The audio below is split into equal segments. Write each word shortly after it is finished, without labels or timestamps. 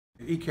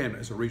ECAN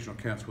as a regional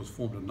council was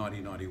formed in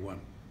 1991.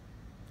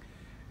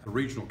 The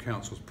regional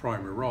council's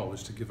primary role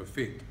is to give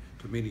effect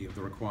to many of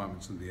the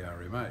requirements in the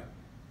RMA.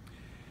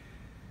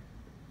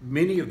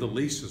 Many of the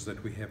leases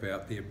that we have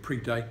out there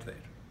predate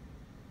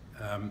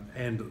that,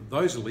 and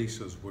those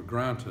leases were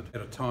granted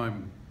at a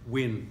time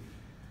when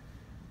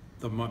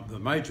the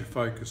major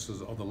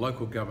focuses of the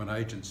local government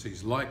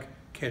agencies like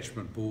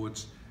catchment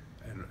boards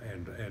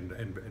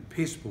and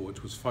pest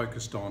boards was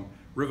focused on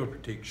river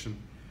protection,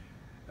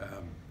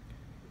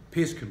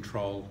 pest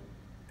control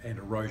and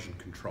erosion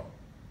control.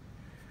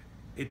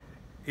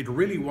 It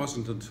really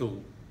wasn't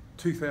until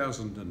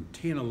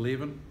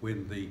 2010-11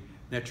 when the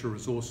Natural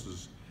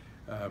Resources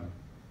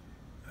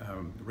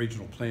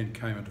Regional Plan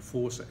came into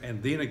force,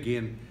 and then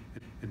again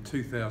in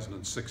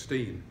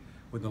 2016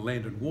 when the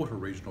Land and Water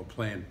Regional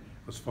Plan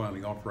was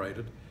finally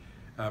operative,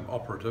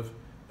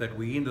 that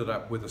we ended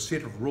up with a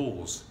set of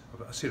rules,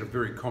 a set of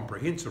very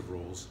comprehensive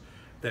rules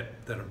that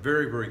are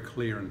very, very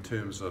clear in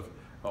terms of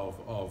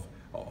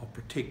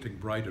protecting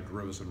braided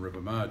rivers and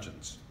river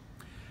margins.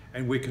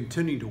 And we're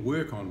continuing to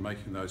work on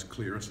making those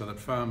clearer so that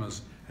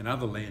farmers and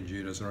other land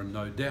owners are in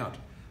no doubt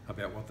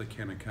about what they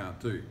can and can't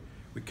do.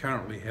 We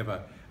currently have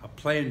a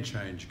plan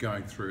change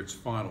going through its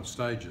final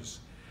stages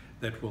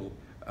that will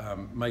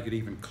make it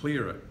even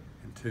clearer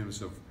in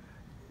terms of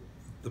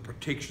the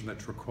protection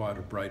that's required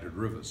of braided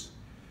rivers.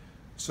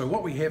 So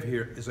what we have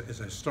here is a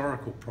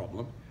historical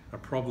problem, a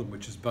problem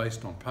which is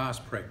based on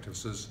past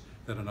practices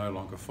that are no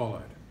longer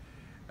followed.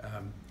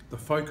 The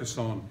focus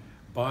on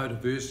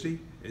biodiversity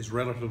is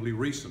relatively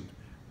recent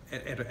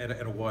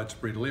at a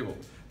widespread level.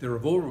 There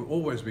have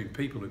always been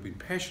people who've been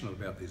passionate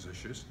about these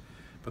issues,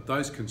 but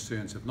those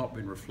concerns have not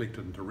been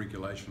reflected into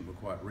regulation until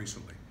quite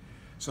recently.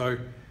 So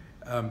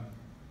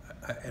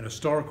an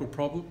historical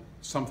problem,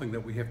 something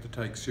that we have to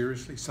take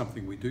seriously,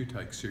 something we do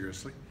take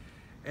seriously,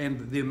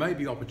 and there may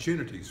be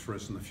opportunities for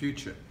us in the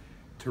future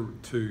to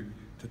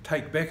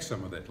take back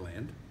some of that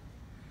land,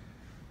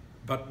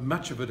 but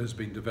much of it has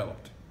been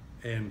developed,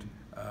 and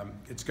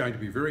it's going to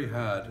be very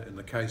hard in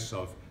the case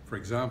of, for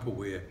example,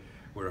 where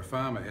a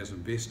farmer has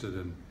invested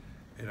in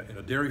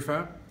a dairy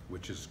farm,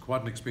 which is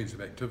quite an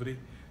expensive activity,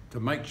 to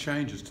make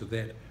changes to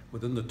that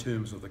within the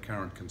terms of the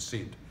current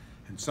consent.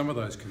 And some of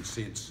those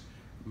consents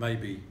may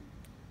be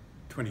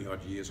 20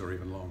 odd years or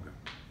even longer.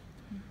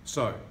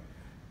 So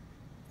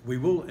we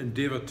will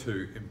endeavour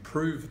to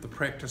improve the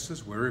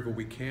practices wherever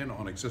we can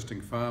on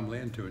existing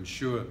farmland to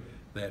ensure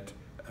that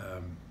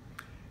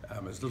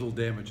as little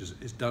damage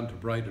is done to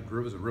braided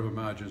rivers and river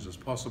margins as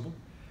possible.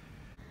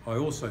 I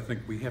also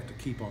think we have to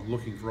keep on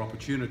looking for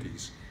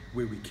opportunities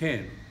where we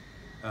can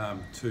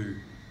to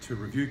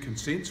review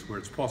consents where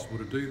it's possible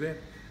to do that,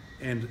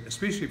 and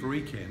especially for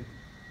ECAN,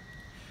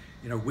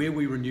 where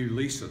we renew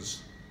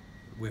leases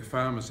where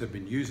farmers have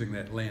been using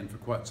that land for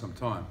quite some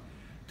time,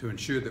 to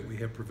ensure that we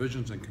have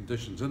provisions and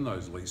conditions in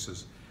those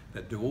leases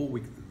that do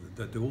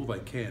all they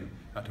can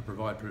to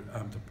provide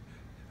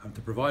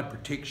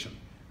protection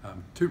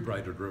to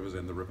braided rivers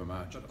and the river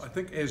margins. But I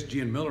think, as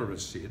Jen Miller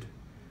has said,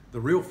 the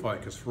real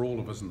focus for all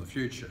of us in the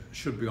future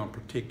should be on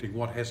protecting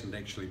what hasn't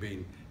actually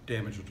been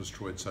damaged or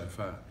destroyed so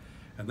far.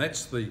 And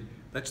that's the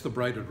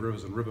braided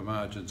rivers and river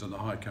margins in the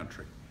high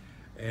country.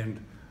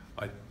 And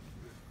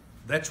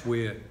that's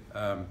where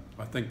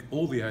I think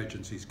all the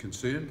agencies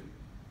concerned,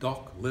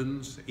 DOC,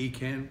 LINZ,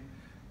 ECAN,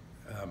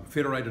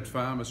 federated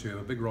farmers who have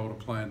a big role to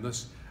play in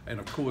this, and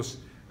of course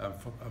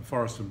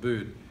Forest and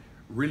Bird,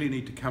 really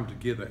need to come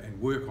together and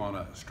work on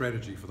a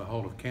strategy for the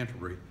whole of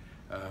Canterbury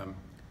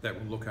that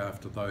will look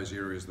after those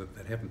areas that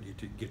haven't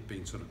yet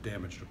been sort of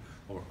damaged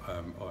or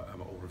have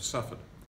suffered.